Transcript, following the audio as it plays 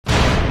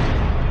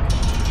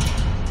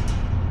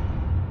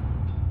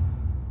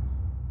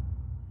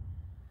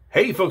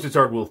Hey folks, it's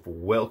Ardwulf.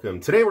 Welcome.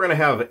 Today we're going to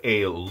have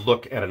a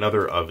look at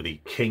another of the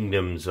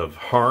Kingdoms of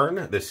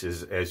Harn. This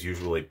is, as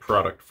usual, a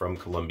product from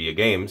Columbia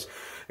Games,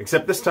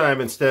 except this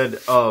time, instead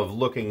of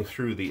looking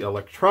through the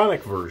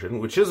electronic version,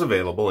 which is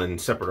available in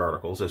separate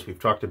articles, as we've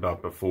talked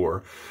about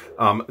before,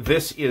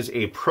 this is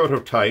a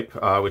prototype,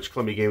 which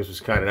Columbia Games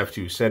was kind enough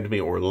to send me,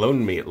 or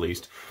loan me at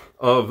least,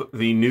 of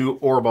the new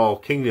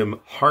Orbaal Kingdom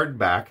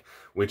hardback,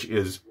 which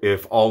is,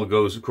 if all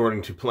goes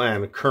according to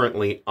plan,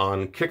 currently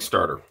on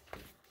Kickstarter.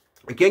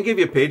 I can't give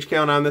you a page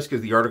count on this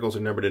because the articles are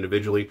numbered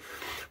individually,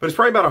 but it's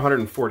probably about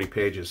 140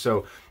 pages.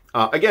 So,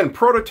 again,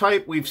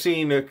 prototype, we've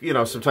seen,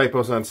 some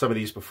typos on some of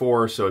these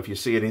before, so if you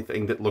see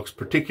anything that looks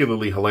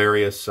particularly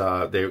hilarious,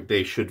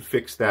 they should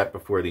fix that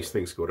before these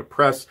things go to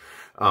press.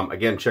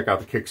 Again, check out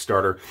the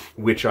Kickstarter,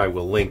 which I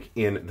will link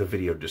in the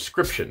video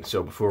description.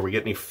 So before we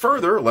get any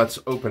further, let's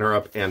open her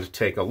up and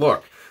take a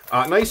look.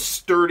 Nice,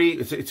 sturdy,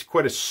 it's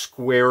quite a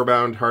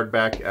square-bound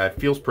hardback. It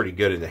feels pretty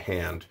good in the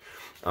hand.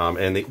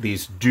 And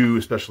these do,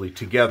 especially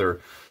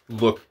together,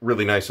 look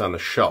really nice on the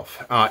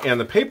shelf. And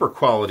the paper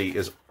quality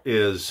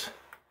is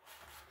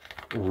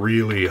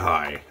really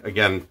high.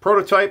 Again,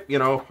 prototype,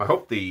 I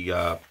hope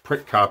the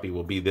print copy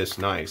will be this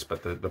nice,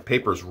 but the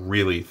paper's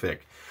really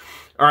thick.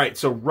 All right,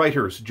 so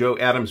writers, Joe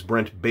Adams,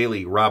 Brent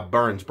Bailey, Rob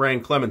Barnes, Brian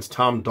Clemens,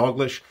 Tom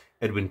Douglas,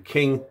 Edwin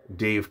King,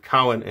 Dave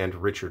Cowan, and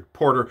Richard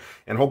Porter,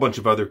 and a whole bunch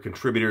of other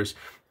contributors.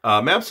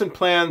 Maps and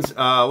plans,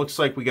 looks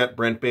like we got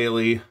Brent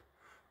Bailey,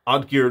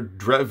 Odgir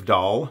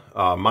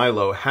Drevdahl,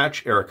 Milo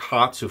Hatch, Eric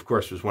Hotz, who of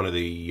course was one of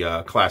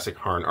the classic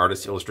Harn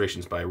artists,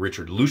 illustrations by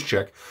Richard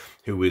Luschek,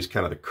 who is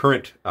kind of the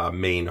current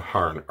main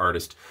Harn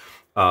artist,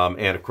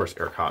 and of course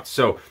Eric Hotz.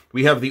 So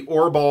we have the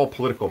Orbaal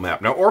political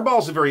map. Now Orbaal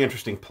is a very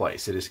interesting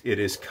place. It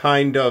is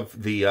kind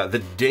of the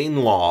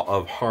Danelaw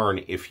of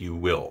Harn, if you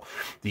will.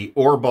 The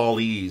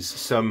Orbaalese,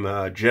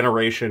 some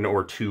generation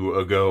or two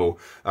ago,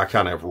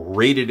 kind of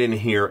raided in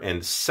here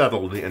and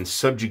settled and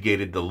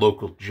subjugated the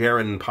local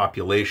Jaren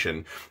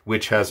population,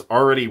 which has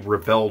already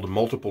rebelled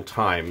multiple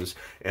times,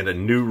 and a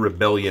new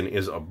rebellion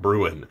is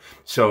a-brewing.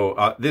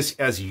 So this,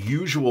 as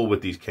usual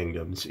with these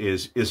kingdoms,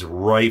 is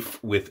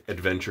rife with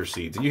adventure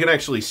seeds, and you can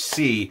actually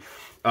see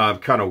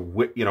kind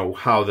of,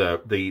 how the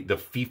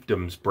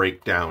fiefdoms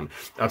break down.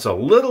 That's a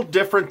little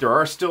different. There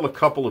are still a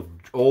couple of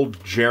old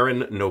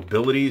Jaren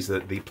nobilities.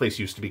 That the place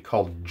used to be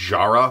called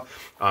Jara.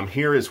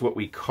 Here is what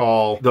we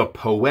call the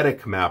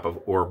poetic map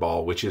of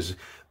Orbaal, which is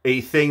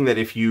a thing that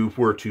if you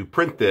were to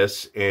print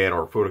this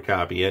or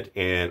photocopy it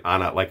and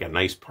on a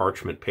nice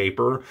parchment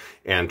paper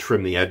and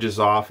trim the edges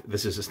off,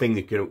 this is this thing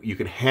that you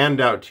can hand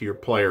out to your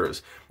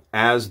players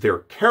as their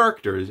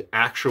character's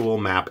actual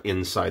map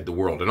inside the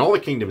world. And all the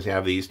kingdoms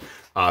have these.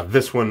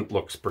 This one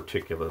looks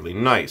particularly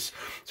nice.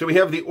 So we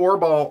have the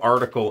Orbaal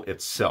article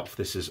itself.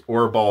 This is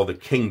Orbaal, the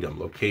kingdom,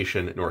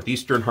 location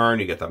northeastern Harn.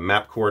 You get the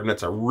map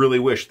coordinates. I really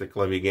wish that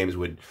Columbia Games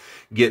would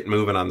get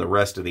moving on the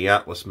rest of the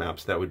Atlas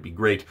maps. That would be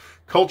great.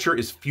 Culture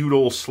is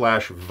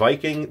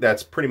feudal/Viking.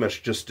 That's pretty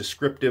much just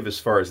descriptive as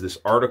far as this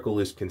article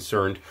is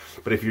concerned.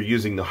 But if you're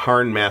using the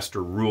Harn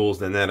Master rules,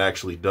 then that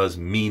actually does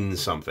mean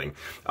something.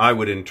 I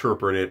would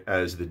interpret it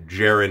as the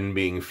Jaren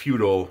being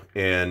feudal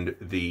and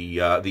the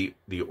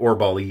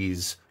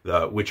Orbaalese,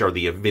 which are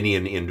the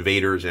Avinian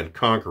invaders and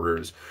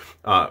conquerors,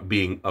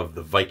 being of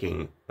the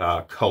Viking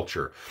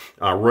culture.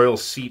 Royal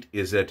seat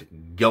is at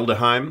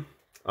Geldeheim,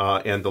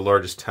 and the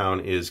largest town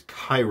is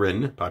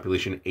Kyron,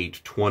 population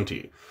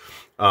 820.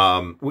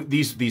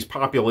 These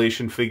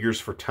population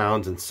figures for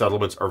towns and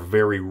settlements are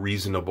very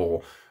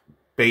reasonable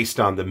based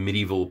on the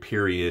medieval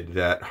period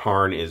that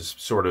Harn is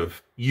sort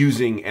of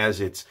using as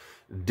its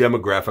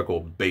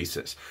demographical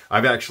basis.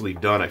 I've actually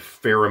done a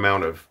fair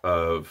amount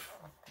of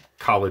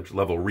college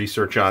level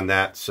research on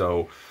that,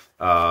 so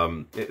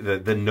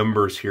the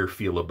numbers here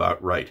feel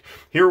about right.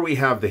 Here we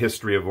have the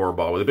history of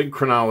Orbaal with a big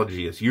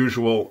chronology as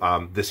usual.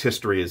 This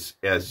history is,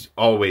 as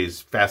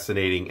always,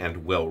 fascinating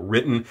and well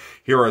written.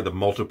 Here are the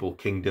multiple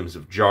kingdoms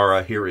of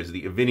Jara. Here is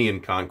the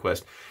Avinian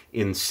conquest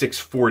in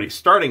 640,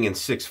 starting in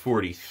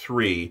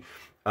 643.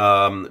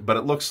 But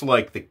it looks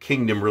like the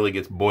kingdom really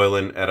gets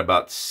boiling at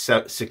about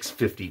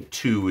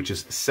 652, which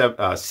is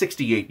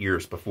 68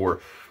 years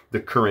before the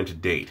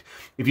current date.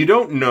 If you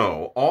don't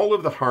know, all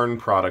of the Harn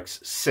products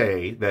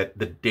say that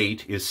the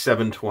date is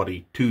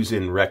 722's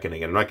in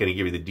reckoning. I'm not going to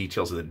give you the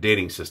details of the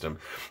dating system,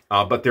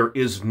 but there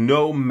is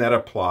no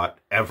metaplot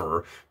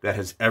ever that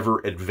has ever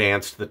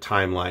advanced the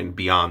timeline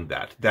beyond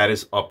that. That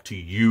is up to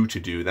you to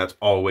do. That's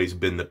always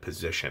been the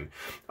position.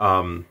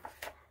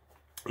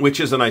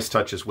 Which is a nice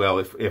touch as well,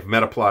 if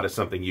metaplot is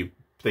something you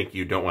think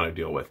you don't want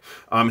to deal with.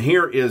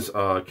 Here is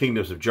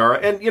Kingdoms of Jara.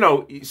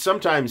 And,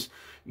 sometimes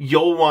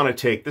you'll want to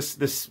take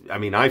this, I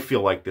mean, I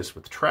feel like this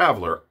with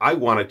Traveler, I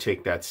want to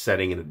take that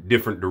setting in a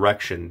different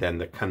direction than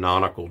the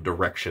canonical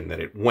direction that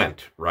it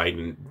went, right?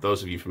 And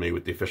those of you familiar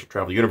with the official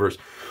Traveler universe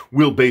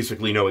will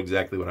basically know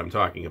exactly what I'm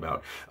talking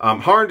about.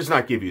 Harn does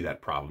not give you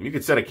that problem. You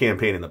could set a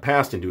campaign in the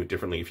past and do it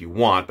differently if you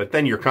want, but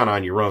then you're kind of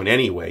on your own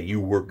anyway. You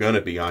were going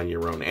to be on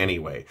your own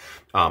anyway.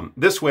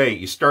 This way,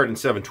 you start in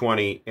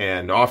 720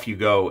 and off you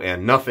go,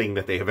 and nothing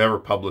that they have ever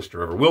published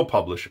or ever will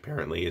publish,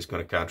 apparently, is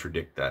going to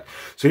contradict that.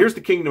 So here's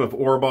the Kingdom of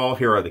Orbaal.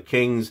 Here are the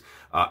kings.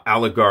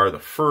 Alligar the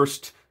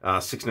First,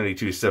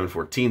 692 to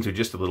 714, so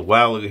just a little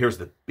while ago. Here's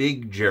the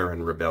big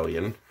Jaren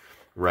Rebellion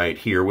right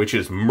here, which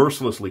is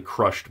mercilessly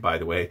crushed, by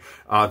the way.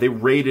 They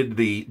raided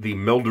the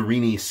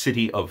Meldarini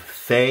city of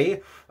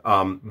Thay,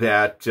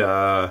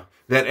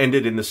 that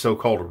ended in the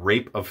so-called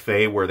Rape of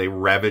Thay, where they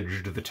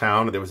ravaged the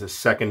town. There was a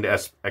second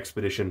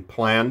expedition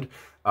planned,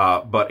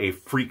 but a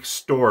freak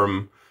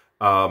storm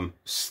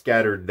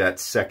scattered that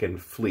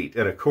second fleet.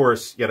 And of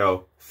course, you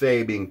know,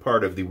 Thay being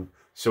part of the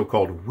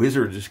so-called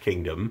Wizards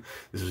Kingdom,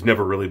 this has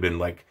never really been,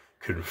 like,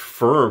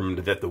 confirmed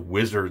that the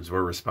wizards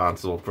were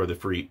responsible for the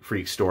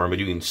freak storm, but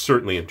you can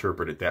certainly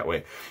interpret it that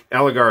way.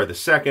 Alligar II,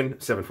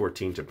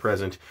 714 to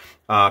present.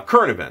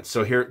 Current events.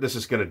 So here, this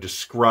is going to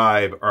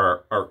describe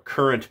our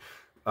current,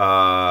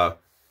 a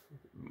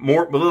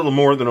little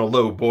more than a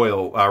low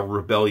boil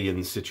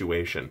rebellion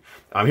situation.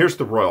 Here's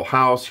the royal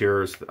house.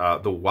 Here's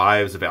the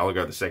wives of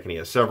Alligar II. He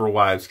has several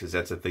wives because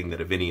that's a thing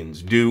that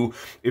Avinians do.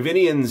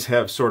 Avinians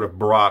have sort of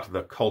brought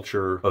the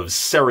culture of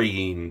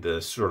Serene,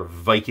 the sort of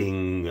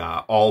Viking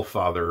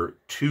allfather,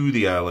 to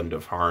the island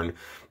of Harn.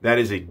 That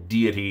is a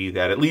deity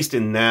that, at least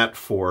in that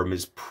form,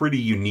 is pretty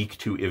unique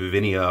to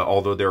Ivinia,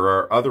 although there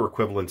are other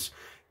equivalents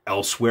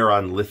elsewhere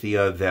on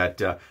Lithia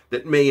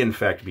that may in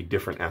fact be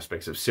different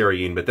aspects of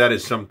Serene, but that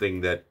is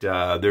something that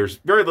there's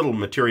very little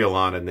material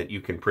on, and that you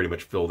can pretty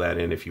much fill that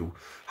in if you,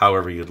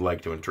 however you'd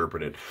like to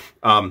interpret it.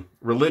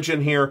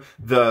 Religion here,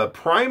 the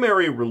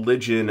primary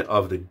religion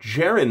of the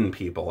Jaren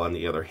people, on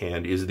the other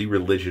hand, is the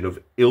religion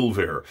of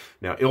Ilver.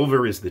 Now,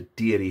 Ilver is the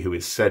deity who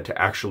is said to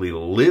actually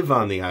live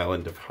on the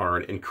island of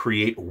Harn and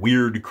create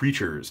weird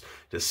creatures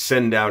to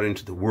send out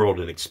into the world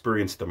and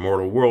experience the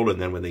mortal world,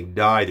 and then when they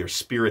die, their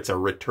spirits are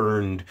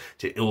returned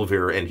to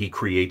Ilver, and he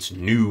creates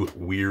new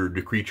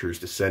weird creatures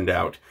to send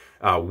out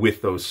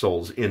with those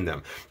souls in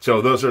them.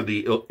 So those are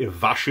the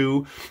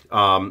Ivashu.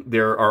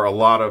 There are a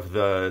lot of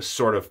the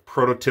sort of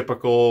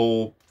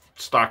prototypical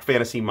stock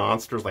fantasy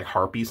monsters like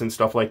harpies and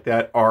stuff like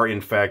that are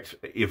in fact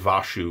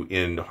Ivashu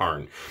in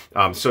Harn.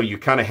 So you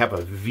kind of have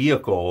a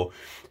vehicle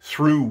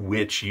through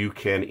which you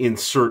can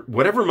insert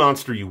whatever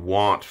monster you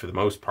want for the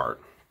most part.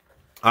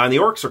 And the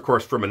orcs, of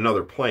course, from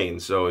another plane,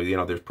 so, you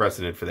know, there's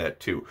precedent for that,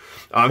 too.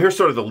 Here's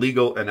sort of the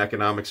legal and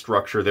economic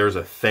structure. There's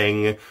a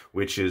thing,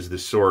 which is the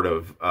sort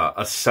of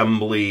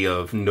assembly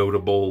of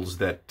notables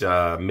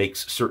that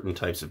makes certain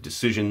types of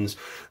decisions.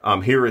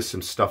 Here is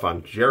some stuff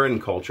on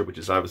Jaren culture, which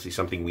is obviously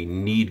something we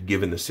need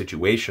given the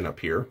situation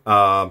up here.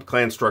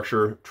 Clan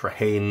structure,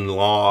 Trahane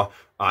law.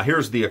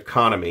 Here's the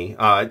economy.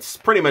 It's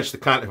pretty much the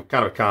kind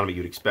of economy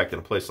you'd expect in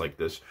a place like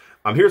this.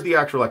 Here's the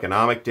actual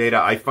economic data.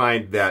 I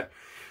find that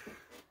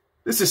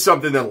this is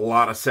something that a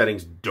lot of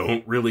settings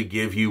don't really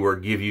give you, or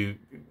give you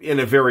in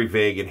a very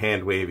vague and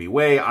hand-wavy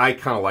way. I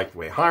kind of like the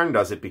way Harn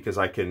does it, because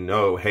I can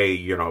know, hey,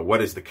 you know,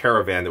 what is the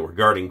caravan that we're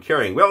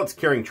carrying? Well, it's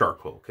carrying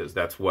charcoal, because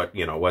that's what,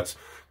 you know, what's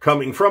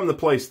coming from the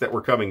place that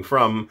we're coming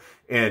from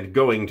and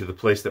going to the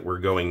place that we're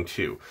going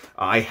to.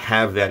 I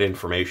have that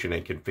information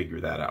and can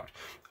figure that out.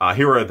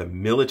 Here are the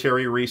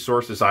military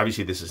resources.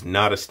 Obviously, this is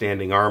not a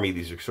standing army.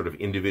 These are sort of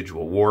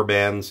individual war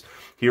bands.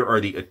 Here are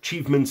the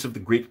achievements of the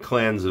great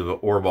clans of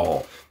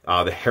Orbaal,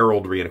 the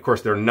heraldry. And of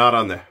course, they're not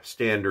on the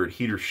standard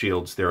heater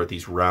shields. They're at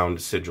these round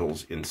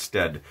sigils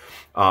instead.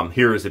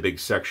 Here is a big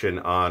section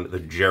on the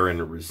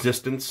Jaren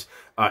resistance,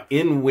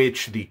 in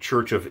which the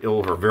Church of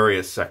Ilver,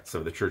 various sects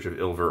of the Church of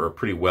Ilver, are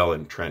pretty well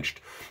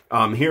entrenched.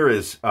 Here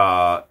is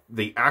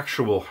the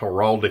actual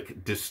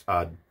heraldic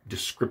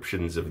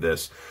descriptions of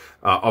this,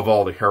 of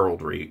all the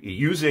heraldry,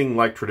 using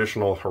like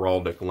traditional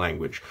heraldic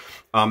language.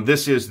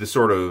 This is the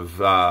sort of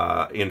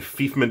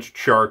enfeoffment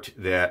chart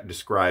that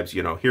describes,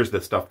 you know, here's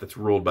the stuff that's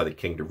ruled by the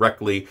king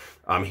directly.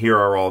 Here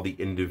are all the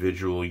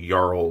individual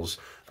jarls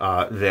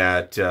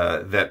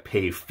that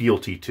pay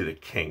fealty to the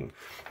king.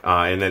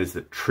 And that is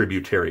the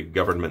tributary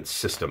government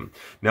system.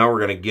 Now we're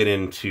going to get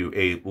into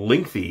a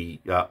lengthy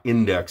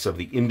index of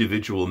the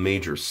individual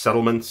major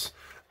settlements,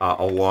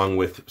 along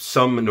with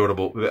some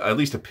notable, at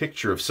least a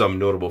picture of some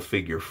notable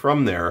figure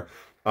from there,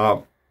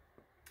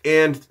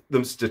 and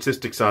the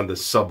statistics on the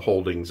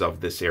subholdings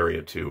of this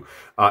area too.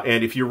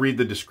 And if you read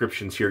the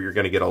descriptions here, you're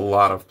going to get a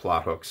lot of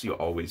plot hooks. You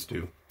always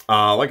do.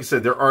 Like I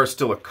said, there are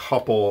still a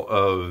couple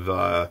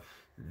of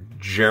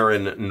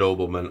Jaren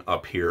noblemen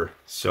up here,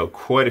 so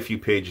quite a few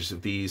pages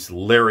of these.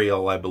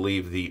 Lairiel, I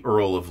believe the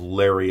Earl of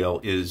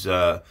Lairiel is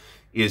the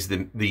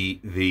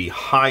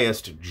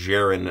highest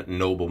Jaren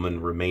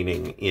nobleman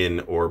remaining in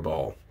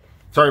Orbaal.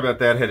 Sorry about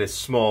that. Had a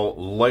small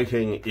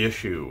lighting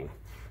issue,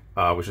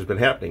 which has been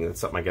happening.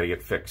 That's something I got to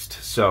get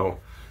fixed. So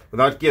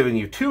without giving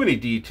you too many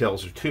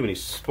details or too many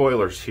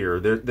spoilers here,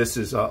 this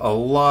is a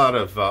lot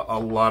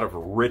of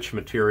rich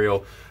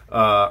material.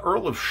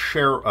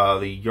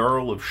 The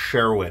Jarl of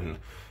Sherwin.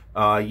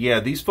 Yeah,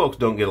 these folks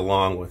don't get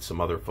along with some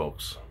other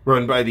folks.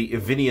 Run by the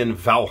Ivinian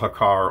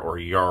Valhakar or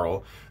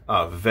Jarl,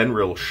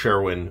 Venril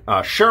Sherwin.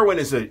 Sherwin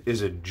is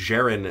a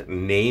Jaren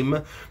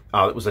name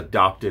that was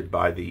adopted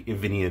by the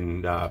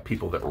Ivinian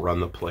people that run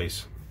the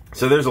place.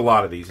 So there's a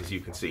lot of these, as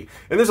you can see.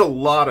 And there's a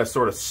lot of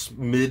sort of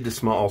mid to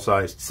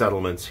small-sized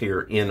settlements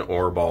here in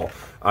Orbaal,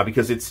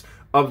 because it's,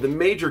 of the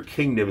major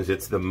kingdoms,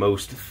 it's the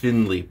most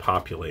thinly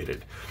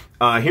populated.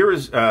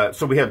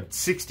 So we have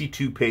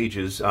 62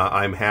 pages,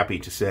 I'm happy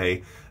to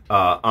say,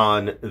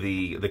 on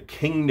the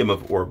kingdom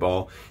of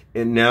Orbaal.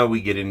 And now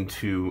we get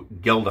into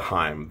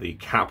Geldeheim, the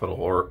capital,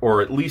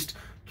 or at least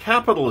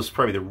capital is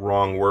probably the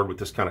wrong word with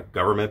this kind of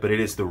government, but it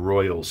is the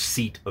royal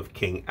seat of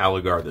King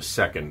Algar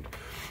II.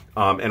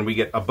 And we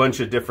get a bunch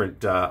of different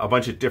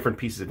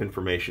pieces of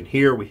information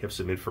here. We have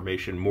some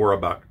information more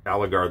about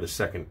Algar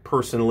II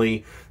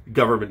personally,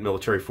 government,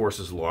 military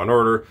forces, law and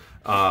order.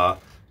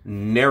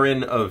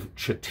 Nerin of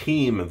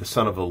Chatim, the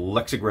son of a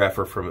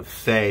lexicographer from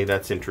Thay.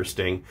 That's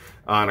interesting.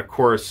 And of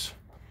course,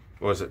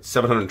 what was it?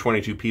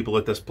 722 people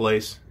at this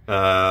place.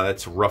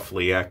 That's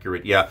roughly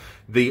accurate. Yeah,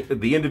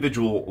 the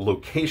individual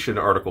location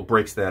article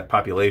breaks that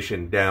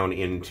population down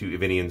into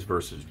Ivinians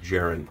versus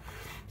Jaren.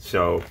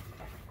 So,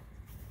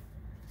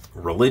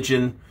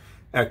 religion,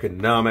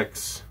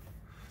 economics.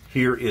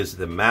 Here is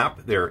the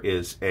map. There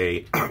is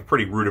a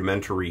pretty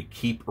rudimentary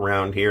keep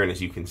around here, and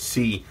as you can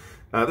see,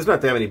 there's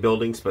not that many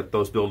buildings, but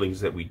those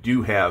buildings that we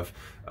do have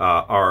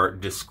are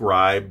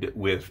described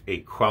with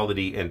a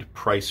quality and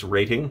price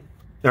rating.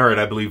 All right,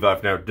 I believe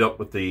I've now dealt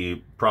with the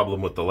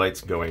problem with the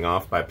lights going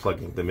off by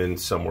plugging them in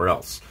somewhere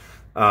else.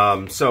 You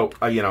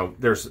know,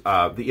 there's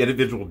the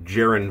individual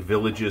Jaren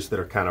villages that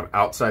are kind of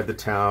outside the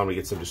town. We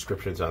get some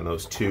descriptions on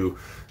those too.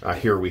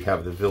 Here we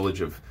have the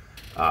village of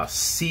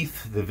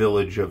Seath, the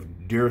village of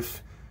Dirth,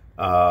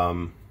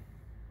 and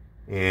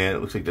it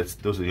looks like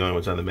those are the only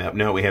ones on the map.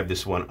 Now we have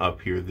this one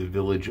up here, the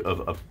village of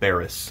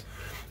Abaris.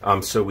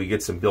 So we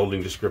get some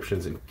building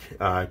descriptions and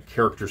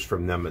characters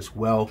from them as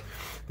well.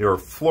 There are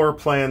floor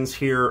plans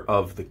here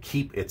of the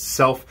keep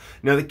itself.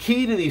 Now, the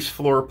key to these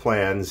floor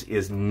plans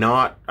is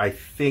not, I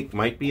think,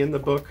 might be in the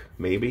book,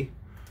 maybe.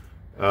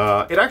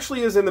 It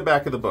actually is in the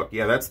back of the book.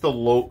 Yeah, that's the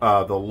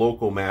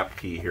local map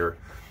key here,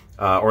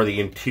 or the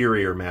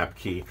interior map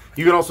key.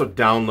 You can also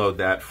download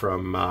that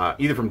from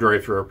either from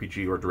Drive Through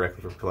RPG or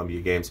directly from Columbia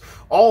Games.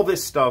 All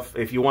this stuff,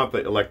 if you want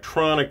the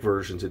electronic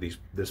versions of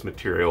this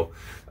material,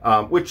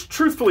 which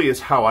truthfully is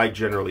how I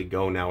generally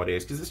go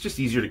nowadays, because it's just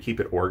easier to keep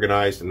it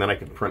organized, and then I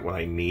can print what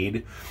I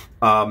need.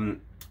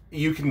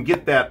 You can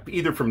get that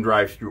either from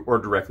Drive Through or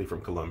directly from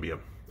Columbia.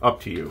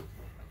 Up to you.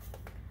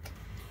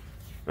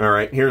 All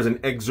right, here's an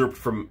excerpt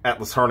from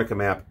Atlas Harnica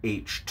map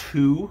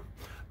H2.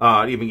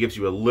 It even gives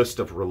you a list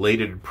of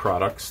related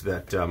products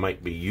that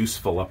might be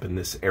useful up in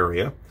this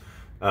area.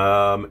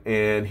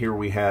 And here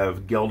we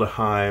have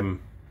Geldeheim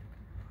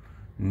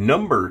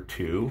number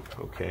 2.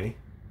 Okay.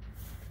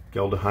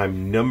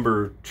 Geldeheim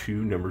number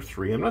 2, number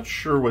 3. I'm not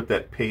sure what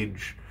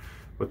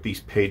these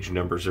page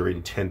numbers are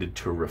intended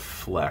to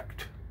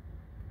reflect.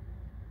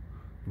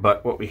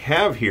 But what we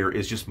have here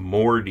is just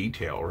more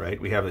detail,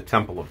 right? We have the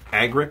Temple of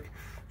Agric,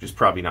 which is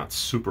probably not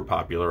super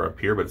popular up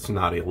here, but it's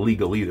not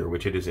illegal either,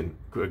 which it is in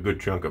a good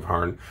chunk of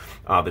Harn.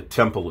 The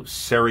Temple of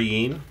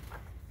Serene.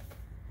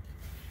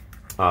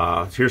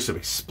 Here's some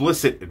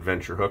explicit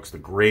adventure hooks. The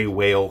Grey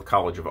Whale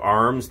College of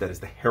Arms. That is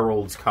the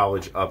Herald's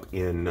College up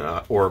in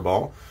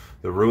Orbaal.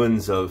 The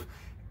ruins of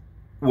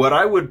what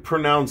I would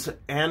pronounce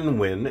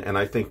Anwin, and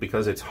I think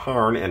because it's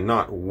Harn and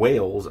not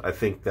Wales, I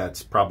think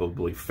that's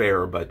probably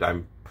fair, but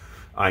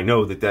I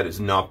know that is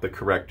not the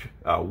correct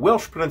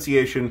Welsh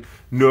pronunciation,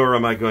 nor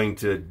am I going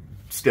to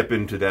step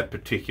into that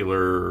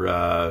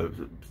particular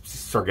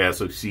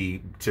Sargasso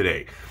Sea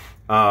today.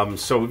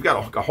 So we've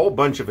got a whole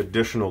bunch of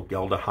additional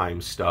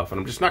Geldeheim stuff, and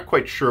I'm just not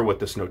quite sure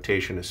what this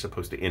notation is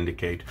supposed to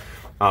indicate.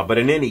 But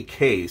in any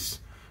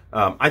case,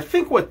 I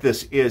think what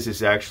this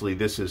is actually,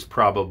 this is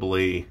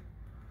probably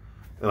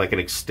like an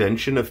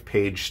extension of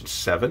page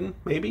 7,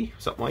 maybe?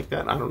 Something like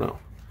that? I don't know.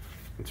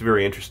 It's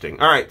very interesting.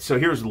 All right, so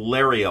here's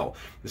Lariel.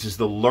 This is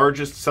the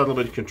largest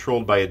settlement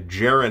controlled by a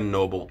Jaren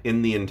noble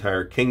in the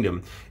entire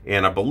kingdom,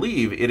 and I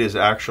believe it is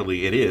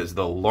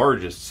the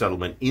largest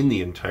settlement in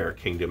the entire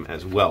kingdom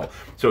as well.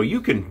 So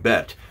you can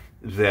bet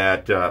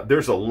that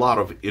there's a lot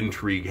of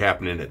intrigue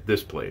happening at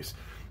this place.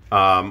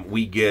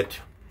 We get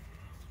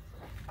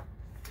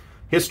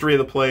history of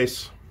the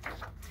place.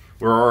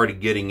 We're already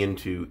getting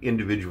into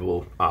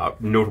individual,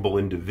 notable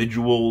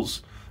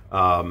individuals.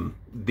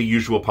 The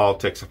usual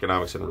politics,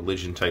 economics, and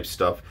religion type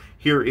stuff.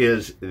 Here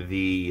is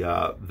the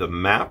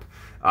map.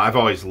 I've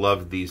always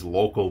loved these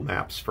local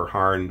maps for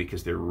Harn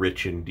because they're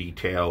rich in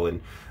detail,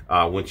 and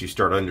once you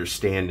start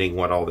understanding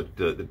what all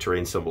the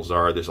terrain symbols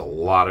are, there's a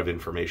lot of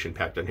information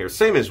packed in here.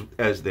 Same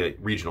as the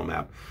regional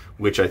map,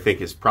 which I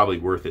think is probably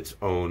worth its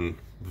own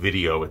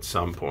video at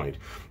some point.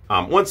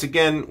 Once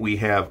again, we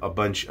have a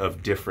bunch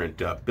of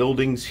different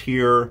buildings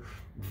here.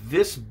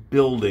 This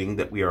building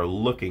that we are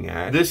looking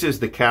at, this is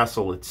the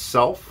castle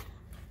itself,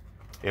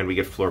 and we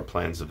get floor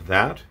plans of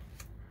that,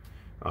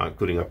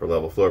 including upper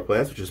level floor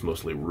plans, which is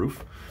mostly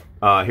roof.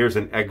 Here's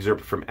an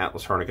excerpt from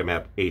Atlas Harnica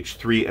map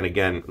H3, and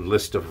again,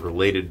 list of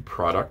related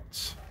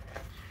products.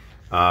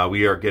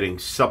 We are getting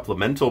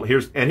supplemental,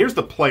 here's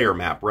the player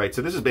map, right?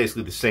 So this is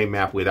basically the same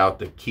map without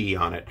the key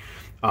on it.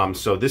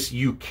 So this,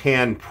 you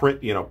can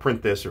print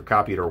this or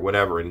copy it or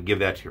whatever and give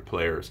that to your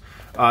players.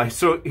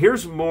 So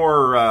here's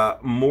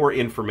more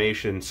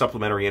information,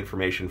 supplementary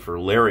information for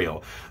Lair.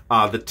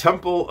 The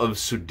Temple of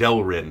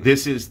Sudelrin.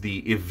 This is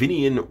the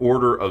Ivinian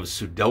Order of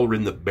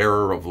Sudelrin, the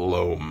Bearer of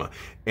Loam.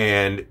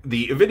 And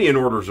the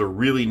Ivinian orders are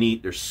really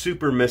neat. They're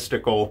super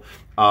mystical.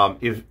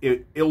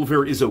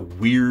 Ilver is a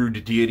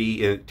weird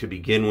deity to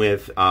begin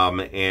with,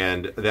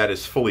 and that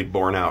is fully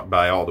borne out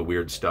by all the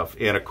weird stuff.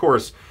 And of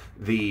course,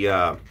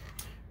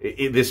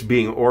 this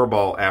being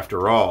Orbaal,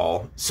 after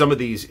all, some of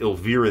these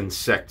Ilviran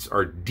sects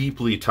are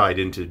deeply tied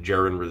into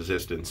Jaren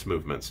resistance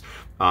movements.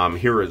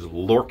 Here is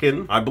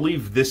Lorcan. I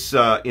believe this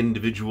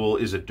individual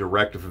is a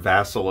direct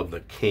vassal of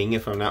the king,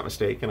 if I'm not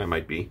mistaken. I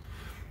might be.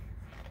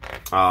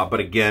 But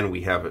again,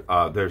 we have,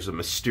 there's a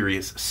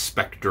mysterious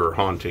specter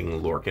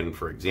haunting Lorcan,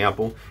 for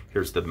example.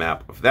 Here's the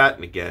map of that.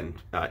 And again,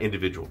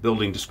 individual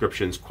building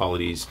descriptions,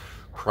 qualities,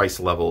 price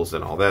levels,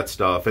 and all that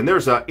stuff. And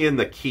there's in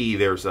the key,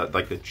 there's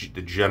like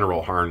the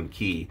general Harn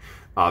key.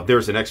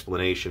 There's an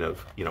explanation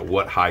of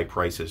what high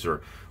prices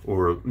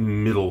or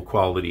middle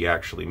quality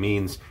actually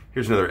means.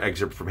 Here's another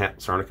excerpt from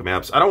Atlas Harnica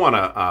maps. I don't want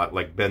to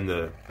like bend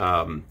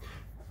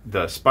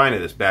the spine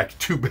of this back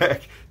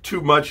too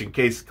much in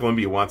case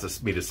Columbia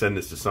wants me to send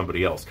this to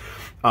somebody else.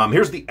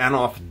 Here's the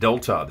Anoth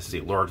Delta. This is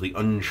a largely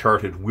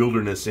uncharted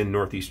wilderness in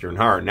northeastern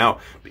Harn. Now,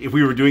 if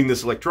we were doing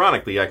this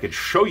electronically, I could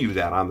show you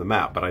that on the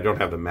map, but I don't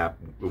have the map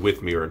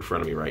with me or in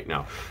front of me right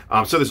now.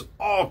 So there's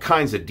all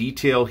kinds of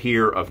detail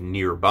here of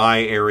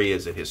nearby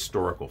areas and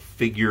historical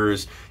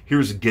figures.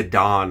 Here's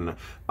Gedan.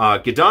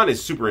 Gedan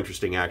is super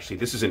interesting, actually.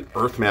 This is an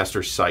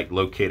Earthmaster site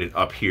located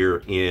up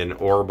here in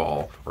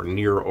Orbaal, or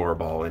near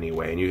Orbaal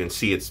anyway, and you can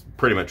see it's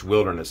pretty much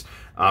wilderness.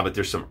 But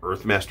there's some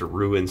Earthmaster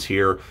ruins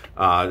here.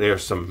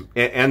 There's some,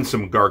 and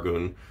some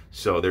Gargoon.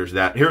 So there's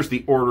that. Here's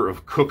the Order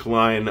of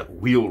Cookline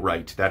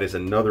Wheelwright. That is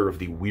another of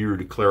the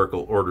weird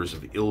clerical orders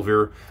of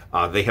Ilver.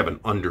 They have an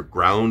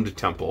underground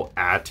temple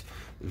at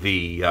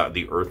the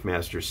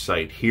Earthmaster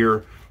site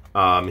here.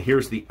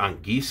 Here's the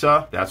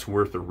Angisa. That's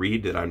worth a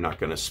read that I'm not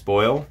going to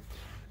spoil.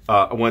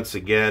 Once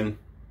again,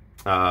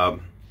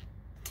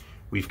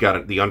 we've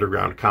got the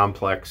underground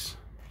complex,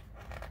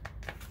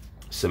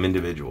 some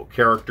individual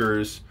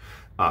characters,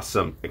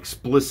 some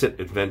explicit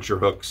adventure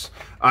hooks.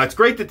 It's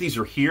great that these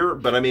are here,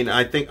 but I mean,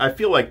 I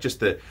feel like just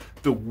the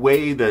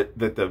way that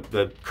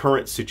the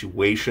current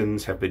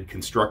situations have been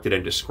constructed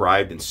and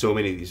described in so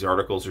many of these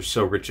articles are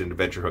so rich in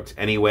adventure hooks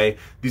anyway.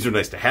 These are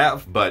nice to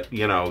have, but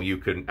you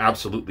can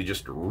absolutely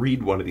just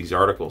read one of these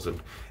articles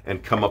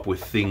and come up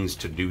with things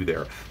to do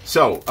there.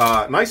 So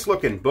nice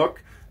looking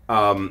book.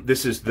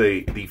 This is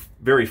the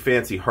very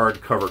fancy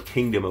hardcover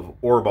Kingdom of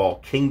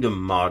Orbaal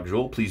Kingdom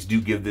module. Please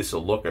do give this a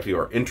look if you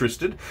are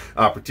interested,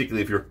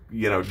 particularly if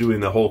you're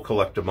doing the whole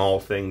collect 'em all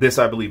thing. This,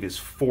 I believe, is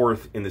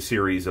 4th in the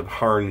series of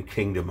Harn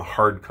Kingdom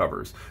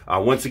hardcovers.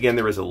 Once again,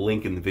 there is a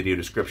link in the video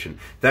description.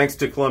 Thanks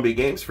to Columbia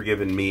Games for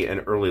giving me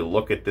an early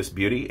look at this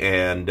beauty,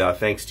 and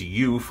thanks to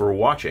you for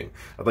watching.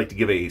 I'd like to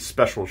give a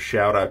special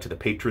shout out to the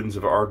patrons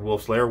of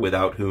Ardwulf's Lair,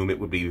 without whom it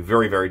would be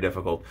very, very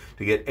difficult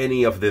to get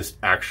any of this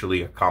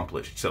actually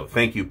accomplished. So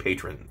thank you,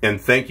 patron.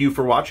 And thank you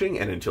for watching,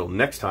 and until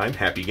next time,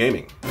 happy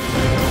gaming.